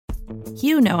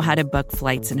You know how to book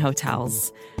flights and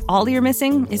hotels. All you're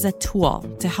missing is a tool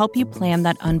to help you plan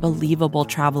that unbelievable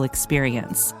travel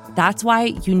experience. That's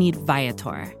why you need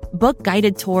Viator. Book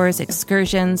guided tours,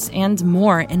 excursions, and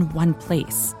more in one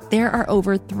place. There are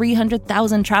over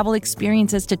 300,000 travel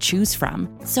experiences to choose from,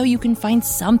 so you can find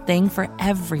something for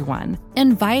everyone.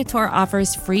 And Viator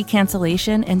offers free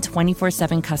cancellation and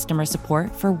 24/7 customer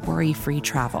support for worry-free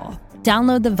travel.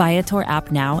 Download the Viator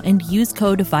app now and use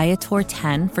code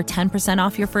Viator10 for 10%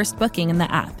 off your first booking in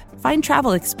the app. Find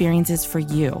travel experiences for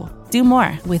you. Do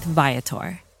more with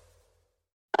Viator.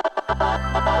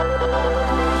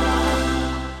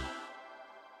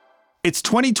 It's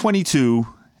 2022,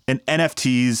 and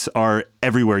NFTs are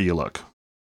everywhere you look.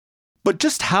 But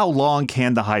just how long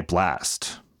can the hype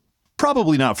last?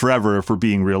 Probably not forever if we're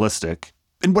being realistic.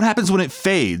 And what happens when it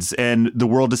fades and the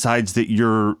world decides that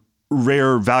your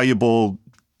rare, valuable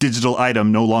digital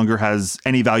item no longer has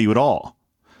any value at all?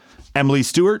 Emily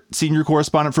Stewart, senior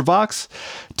correspondent for Vox.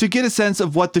 To get a sense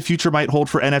of what the future might hold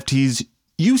for NFTs,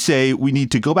 you say we need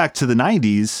to go back to the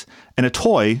 90s and a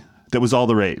toy that was all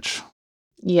the rage.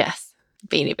 Yes,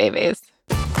 Beanie Babies.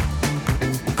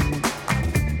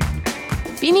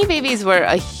 Beanie Babies were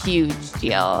a huge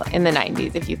deal in the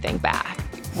 90s, if you think back.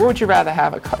 What would you rather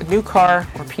have, a new car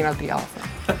or Peanut the elephant?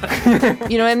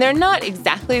 And they're not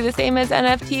exactly the same as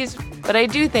NFTs, but I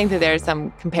do think that there are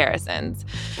some comparisons.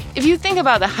 If you think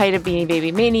about the height of Beanie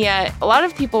Baby mania, a lot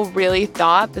of people really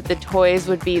thought that the toys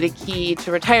would be the key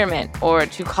to retirement or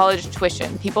to college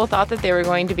tuition. People thought that they were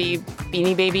going to be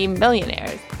Beanie Baby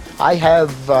millionaires. I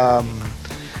have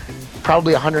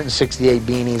probably 168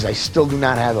 beanies. I still do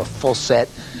not have a full set.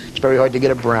 It's very hard to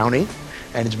get a brownie,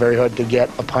 and it's very hard to get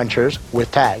a punchers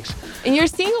with tags. And you're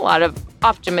seeing a lot of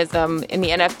optimism in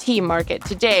the NFT market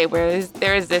today, where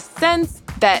there is this sense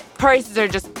that prices are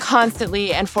just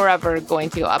constantly and forever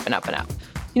going to go up and up and up.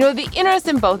 The interest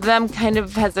in both of them kind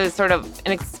of has a sort of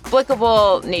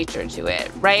inexplicable nature to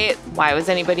it, right? Why was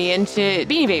anybody into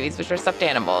Beanie Babies, which are stuffed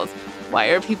animals? Why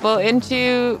are people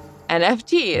into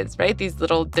NFTs, right? These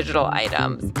little digital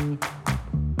items.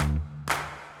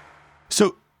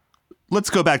 So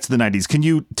let's go back to the 90s. Can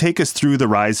you take us through the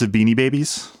rise of Beanie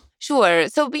Babies? Sure.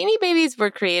 So Beanie Babies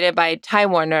were created by Ty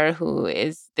Warner, who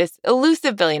is this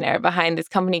elusive billionaire behind this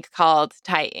company called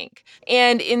Ty Inc.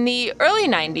 And in the early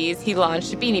 90s, he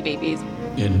launched Beanie Babies.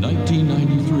 In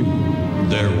 1993,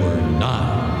 there were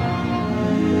 9.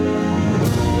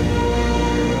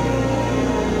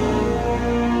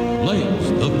 Lance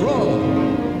the Frog,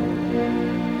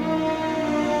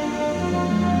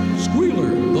 Squealer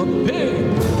the Pig,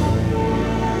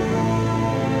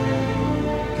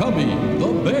 Cubby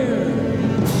the Bear.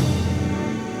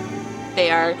 They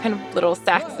are kind of little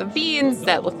sacks of beans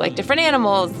that look like different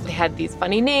animals. They had these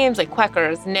funny names like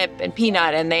Quackers, Nip, and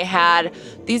Peanut, and they had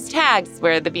these tags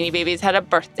where the Beanie Babies had a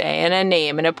birthday and a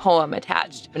name and a poem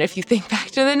attached. And if you think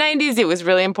back to the 90s, it was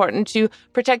really important to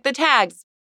protect the tags.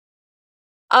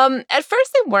 At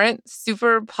first, they weren't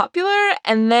super popular,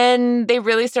 and then they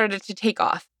really started to take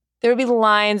off. There would be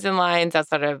lines and lines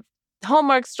outside of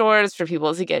Hallmark stores for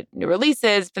people to get new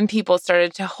releases. Then people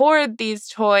started to hoard these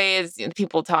toys.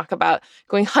 People talk about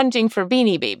going hunting for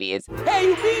Beanie Babies. Hey,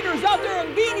 you beaners out there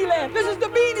in Beanie Land, this is the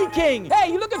Beanie King.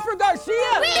 Hey, you looking for Garcia?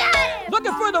 We got him!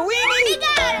 Looking for the Weenie? We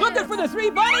got him! Looking for the 3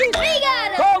 bunnies? We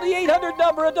got him! Call the 800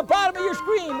 number at the bottom of your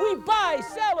screen. We buy,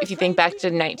 sell, If you think back to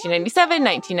 1997,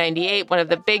 1998, one of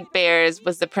the big bears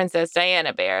was the Princess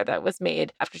Diana bear that was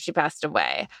made after she passed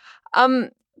away.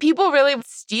 People really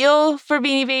steal for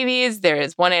Beanie Babies. There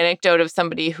is one anecdote of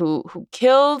somebody who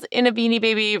killed in a Beanie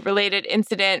Baby-related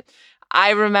incident. I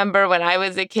remember when I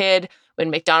was a kid, when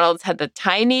McDonald's had the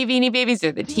tiny Beanie Babies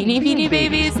or the teeny Beanie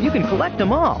Babies. You can collect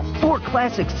them all. 4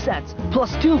 classic sets,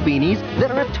 plus 2 beanies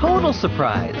that are a total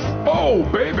surprise. Oh,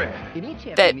 baby!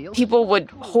 That people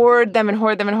would hoard them and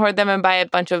hoard them and hoard them and buy a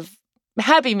bunch of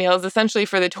Happy Meals, essentially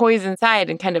for the toys inside,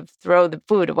 and kind of throw the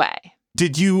food away.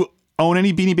 Did you own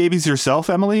any Beanie Babies yourself,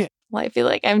 Emily? Well, I feel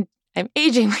like I'm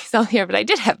aging myself here, but I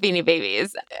did have Beanie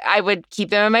Babies. I would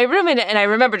keep them in my room, and I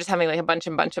remember just having like a bunch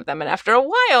of them. And after a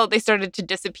while, they started to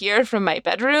disappear from my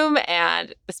bedroom.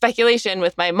 And the speculation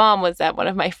with my mom was that one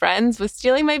of my friends was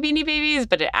stealing my Beanie Babies,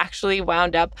 but it actually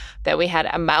wound up that we had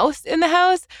a mouse in the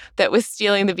house that was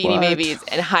stealing the Beanie Babies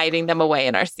and hiding them away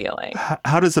in our ceiling.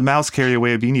 How does a mouse carry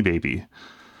away a Beanie Baby?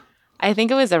 I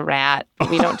think it was a rat.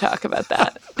 We don't talk about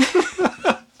that.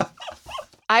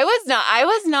 I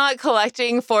was not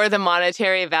collecting for the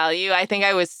monetary value. I think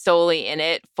I was solely in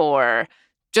it for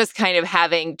just kind of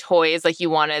having toys like you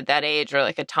wanted that age, or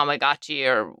like a Tamagotchi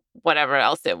or whatever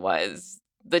else it was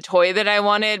the toy that I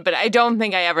wanted, but I don't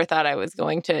think I ever thought I was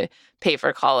going to pay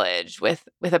for college with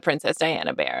a Princess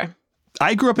Diana bear.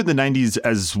 I grew up in the 90s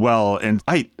as well, and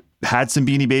I had some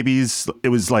Beanie Babies. It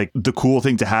was like the cool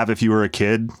thing to have if you were a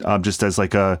kid, just as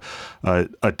like a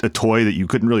toy that you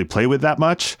couldn't really play with that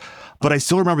much. But I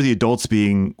still remember the adults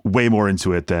being way more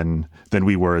into it than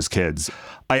we were as kids.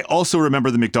 I also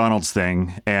remember the McDonald's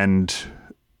thing and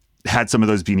had some of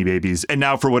those Beanie Babies. And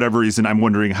now, for whatever reason, I'm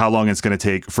wondering how long it's going to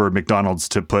take for McDonald's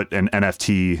to put an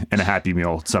NFT in a Happy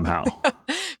Meal somehow.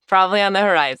 Probably on the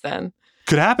horizon.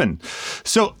 Could happen.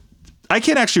 So I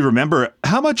can't actually remember,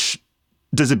 how much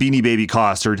does a Beanie Baby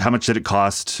cost, or how much did it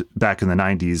cost back in the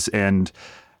 90s? And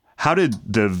how did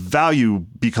the value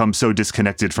become so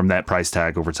disconnected from that price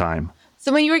tag over time?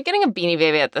 So when you were getting a Beanie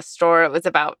Baby at the store, it was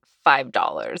about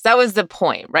 $5. That was the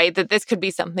point, right? That this could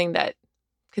be something that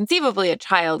conceivably a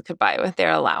child could buy with their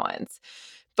allowance.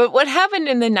 But what happened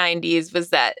in the 90s was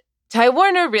that Ty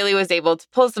Warner really was able to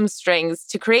pull some strings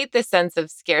to create this sense of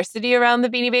scarcity around the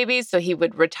Beanie Babies. So he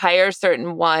would retire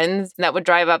certain ones, and that would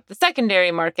drive up the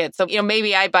secondary market. So,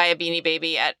 maybe I buy a Beanie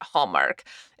Baby at Hallmark.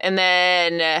 And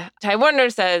then Ty Warner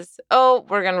says, oh,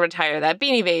 we're going to retire that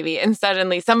Beanie Baby. And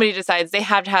suddenly somebody decides they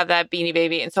have to have that Beanie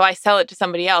Baby. And so I sell it to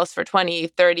somebody else for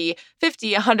 $20, $30,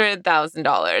 $50,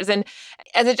 $100,000. And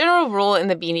as a general rule in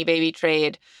the Beanie Baby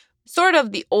trade, sort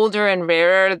of the older and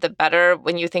rarer, the better.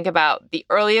 When you think about the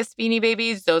earliest Beanie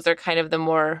Babies, those are kind of the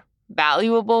more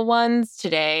valuable ones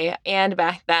today and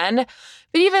back then.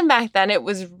 But even back then, it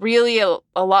was really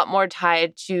a lot more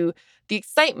tied to the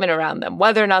excitement around them.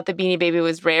 Whether or not the Beanie Baby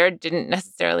was rare didn't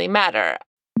necessarily matter.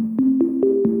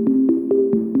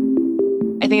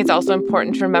 I think it's also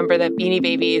important to remember that Beanie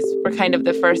Babies were kind of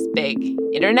the first big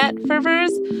internet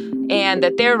fervors, and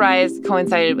that their rise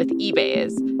coincided with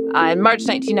eBay's. In March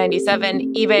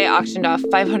 1997, eBay auctioned off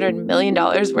 $500 million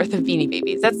worth of Beanie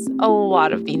Babies. That's a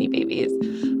lot of Beanie Babies.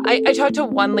 I talked to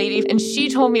one lady, and she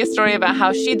told me a story about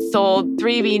how she'd sold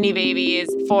 3 Beanie Babies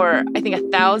for, I think,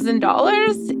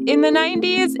 $1,000 in the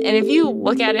 90s. And if you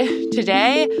look at it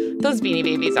today, those Beanie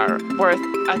Babies are worth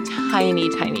a tiny,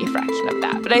 tiny fraction of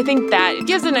that. But I think that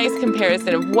gives a nice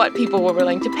comparison of what people were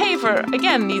willing to pay for,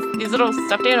 again, these little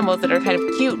stuffed animals that are kind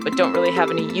of cute but don't really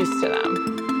have any use to them.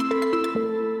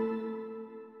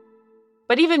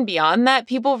 But even beyond that,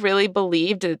 people really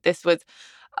believed that this was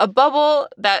a bubble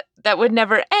that would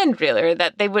never end, really, or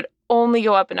that they would only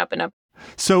go up and up and up.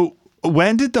 So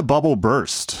when did the bubble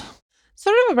burst?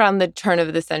 Sort of around the turn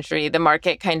of the century, the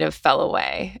market kind of fell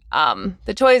away.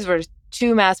 The toys were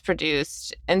too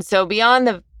mass-produced. And so beyond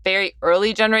the very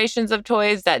early generations of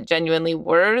toys that genuinely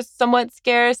were somewhat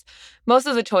scarce, most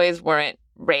of the toys weren't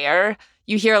rare.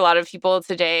 You hear a lot of people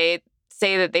today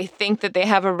say that they think that they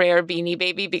have a rare Beanie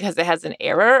Baby because it has an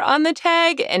error on the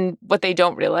tag. And what they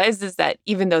don't realize is that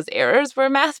even those errors were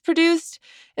mass-produced.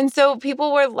 And so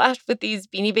people were left with these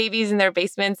Beanie Babies in their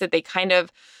basements that they kind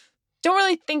of don't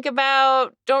really think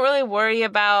about, don't really worry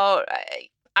about.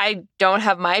 I don't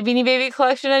have my Beanie Baby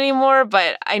collection anymore,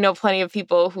 but I know plenty of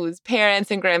people whose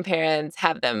parents and grandparents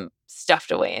have them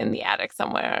stuffed away in the attic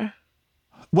somewhere.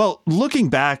 Well, looking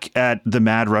back at the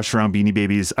mad rush around Beanie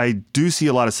Babies, I do see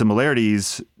a lot of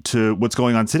similarities to what's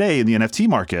going on today in the NFT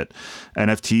market.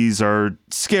 NFTs are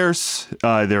scarce.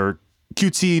 They're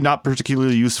cutesy, not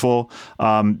particularly useful.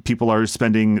 People are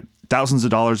spending thousands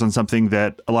of dollars on something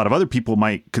that a lot of other people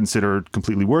might consider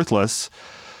completely worthless.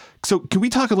 So can we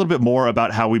talk a little bit more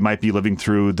about how we might be living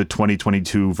through the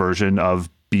 2022 version of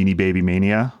Beanie Baby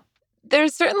mania?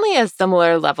 There's certainly a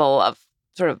similar level of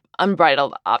sort of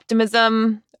unbridled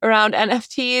optimism around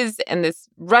NFTs and this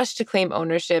rush to claim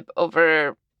ownership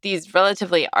over these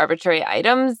relatively arbitrary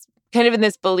items, kind of in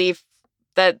this belief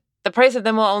that the price of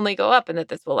them will only go up and that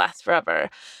this will last forever.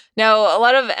 Now, a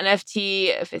lot of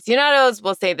NFT aficionados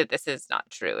will say that this is not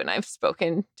true. And I've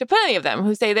spoken to plenty of them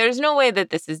who say there's no way that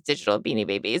this is digital Beanie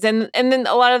Babies. And then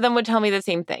a lot of them would tell me the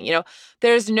same thing.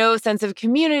 There's no sense of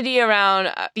community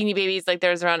around Beanie Babies like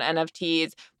there's around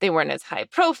NFTs. They weren't as high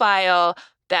profile,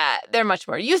 that they're much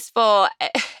more useful.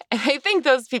 And I think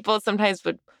those people sometimes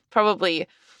would probably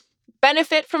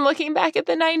benefit from looking back at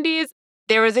the 90s.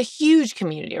 There was a huge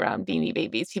community around Beanie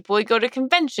Babies. People would go to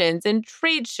conventions and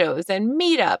trade shows and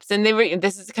meetups. And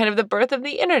this is kind of the birth of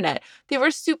the internet. They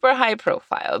were super high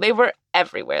profile. They were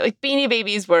everywhere. Like Beanie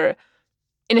Babies were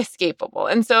inescapable.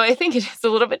 And so I think it is a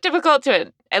little bit difficult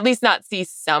to at least not see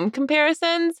some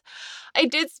comparisons. I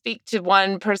did speak to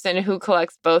one person who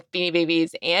collects both Beanie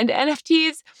Babies and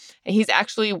NFTs. And he's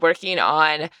actually working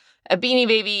on a Beanie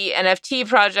Baby NFT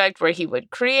project where he would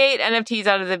create NFTs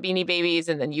out of the Beanie Babies,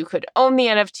 and then you could own the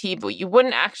NFT, but you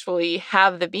wouldn't actually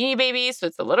have the Beanie Baby. So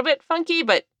it's a little bit funky,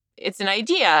 but it's an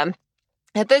idea.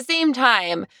 At the same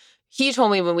time, he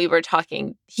told me when we were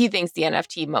talking, he thinks the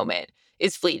NFT moment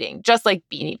is fleeting, just like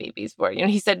Beanie Babies were.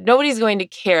 He said nobody's going to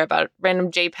care about random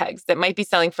JPEGs that might be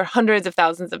selling for hundreds of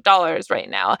thousands of dollars right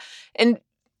now. And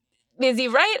is he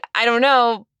right? I don't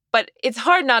know, but it's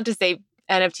hard not to say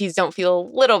NFTs don't feel a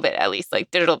little bit, at least, like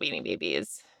digital Beanie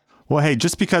Babies. Well, hey,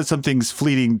 just because something's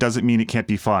fleeting doesn't mean it can't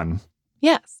be fun.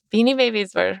 Yes, Beanie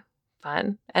Babies were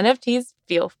fun. NFTs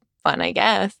feel fun, I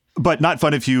guess. But not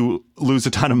fun if you lose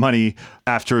a ton of money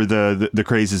after the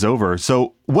craze is over.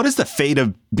 So what does the fate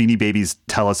of Beanie Babies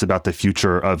tell us about the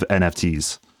future of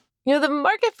NFTs? The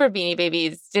market for Beanie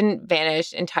Babies didn't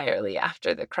vanish entirely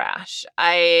after the crash.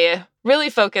 I really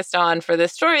focused on, for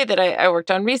this story that I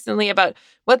worked on recently, about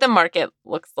what the market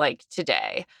looks like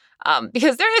today.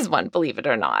 Because there is one, believe it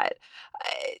or not.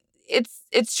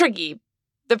 It's tricky.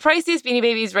 The priciest Beanie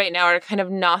Babies right now are kind of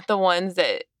not the ones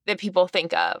that people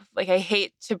think of. Like, I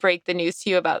hate to break the news to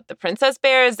you about the Princess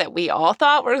Bears that we all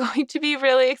thought were going to be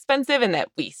really expensive and that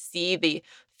we see the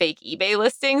fake eBay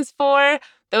listings for.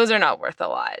 Those are not worth a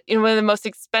lot. One of the most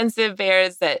expensive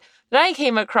bears that I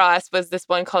came across was this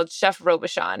one called Chef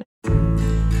Robuchon.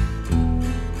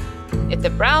 It's a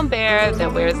brown bear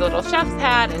that wears a little chef's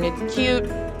hat, and it's cute.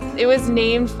 It was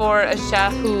named for a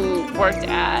chef who worked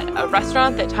at a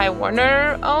restaurant that Ty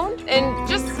Warner owned. And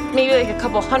just maybe like a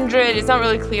couple hundred, it's not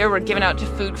really clear, were given out to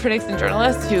food critics and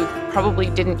journalists who probably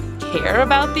didn't care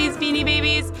about these Beanie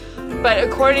Babies. But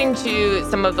according to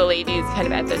some of the ladies kind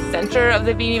of at the center of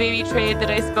the Beanie Baby trade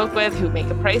that I spoke with who make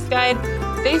a price guide,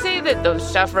 they say that those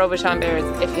Chef Robuchon bears,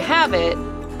 if you have it,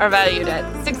 are valued at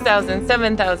 $6,000,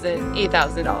 $7,000,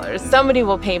 $8,000. Somebody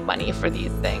will pay money for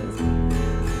these things.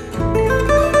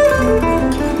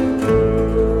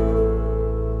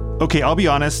 Okay, I'll be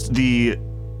honest, the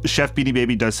Chef Beanie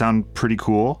Baby does sound pretty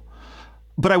cool.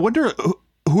 But I wonder,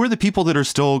 who are the people that are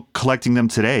still collecting them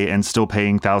today and still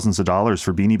paying thousands of dollars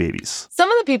for Beanie Babies?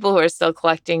 Some of the people who are still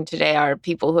collecting today are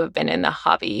people who have been in the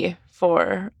hobby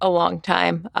for a long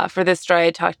time. For this story,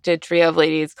 I talked to a trio of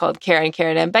ladies called Karen,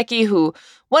 and Becky, who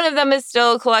one of them is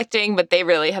still collecting, but they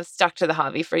really have stuck to the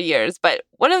hobby for years. But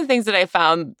one of the things that I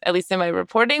found, at least in my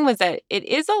reporting, was that it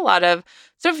is a lot of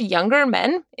sort of younger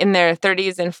men in their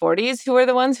 30s and 40s who are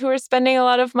the ones who are spending a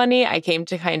lot of money. I came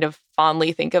to kind of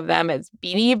fondly think of them as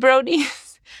Beanie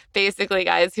Brodies, basically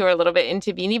guys who are a little bit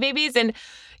into Beanie Babies. And,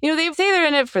 they say they're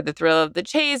in it for the thrill of the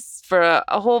chase, for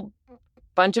a whole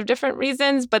bunch of different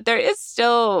reasons, but there is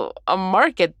still a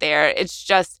market there. It's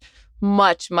just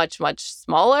much, much, much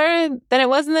smaller than it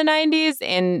was in the 90s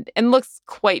and looks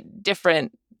quite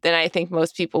different than I think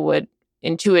most people would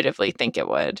intuitively think it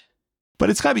would. But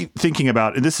it's got me thinking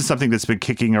about, and this is something that's been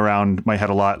kicking around my head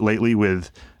a lot lately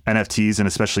with NFTs and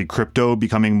especially crypto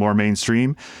becoming more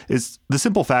mainstream, is the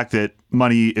simple fact that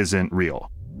money isn't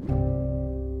real.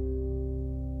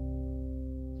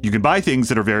 You can buy things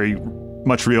that are very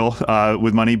much real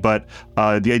with money, but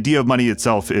the idea of money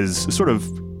itself is sort of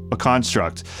a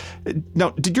construct. Now,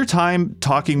 did your time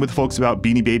talking with folks about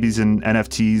Beanie Babies and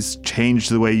NFTs change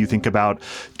the way you think about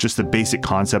just the basic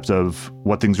concept of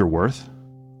what things are worth?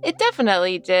 It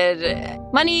definitely did.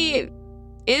 Money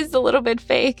is a little bit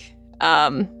fake.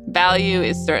 Value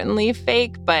is certainly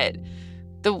fake, but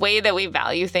the way that we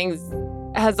value things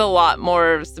has a lot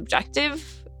more subjective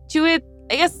to it.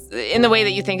 I guess in the way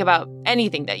that you think about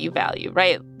anything that you value,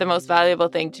 right? The most valuable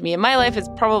thing to me in my life is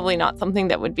probably not something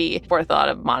that would be worth a lot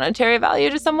of monetary value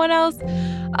to someone else.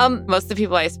 Most of the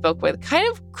people I spoke with kind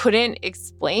of couldn't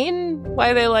explain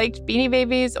why they liked Beanie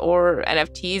Babies or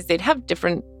NFTs. They'd have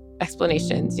different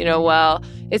explanations, well,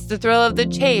 it's the thrill of the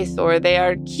chase, or they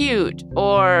are cute,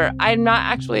 or I'm not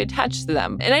actually attached to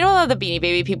them. And I know a lot of the Beanie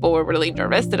Baby people were really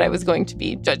nervous that I was going to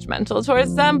be judgmental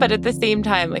towards them, but at the same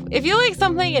time, like, if you like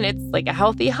something and it's like a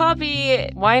healthy hobby,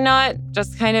 why not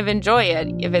just kind of enjoy it?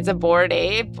 If it's a Bored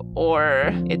Ape or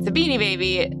it's a Beanie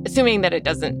Baby, assuming that it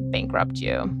doesn't bankrupt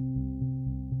you.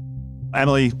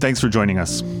 Emily, thanks for joining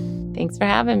us. Thanks for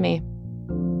having me.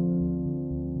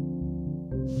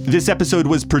 This episode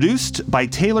was produced by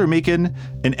Taylor Macon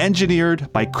and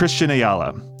engineered by Christian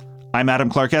Ayala. I'm Adam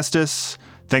Clark Estes.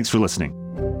 Thanks for listening.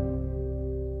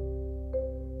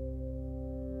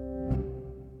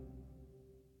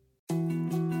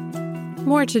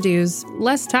 More to-dos,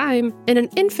 less time, and an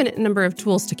infinite number of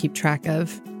tools to keep track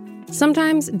of.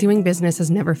 Sometimes doing business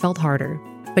has never felt harder,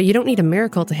 but you don't need a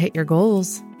miracle to hit your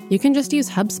goals. You can just use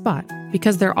HubSpot,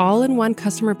 because their all-in-one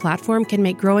customer platform can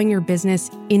make growing your business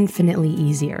infinitely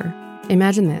easier.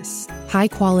 Imagine this: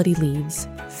 high-quality leads,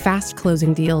 fast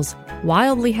closing deals,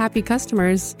 wildly happy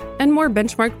customers, and more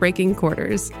benchmark-breaking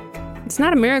quarters. It's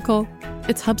not a miracle,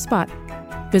 it's HubSpot.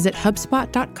 Visit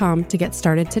HubSpot.com to get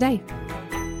started today.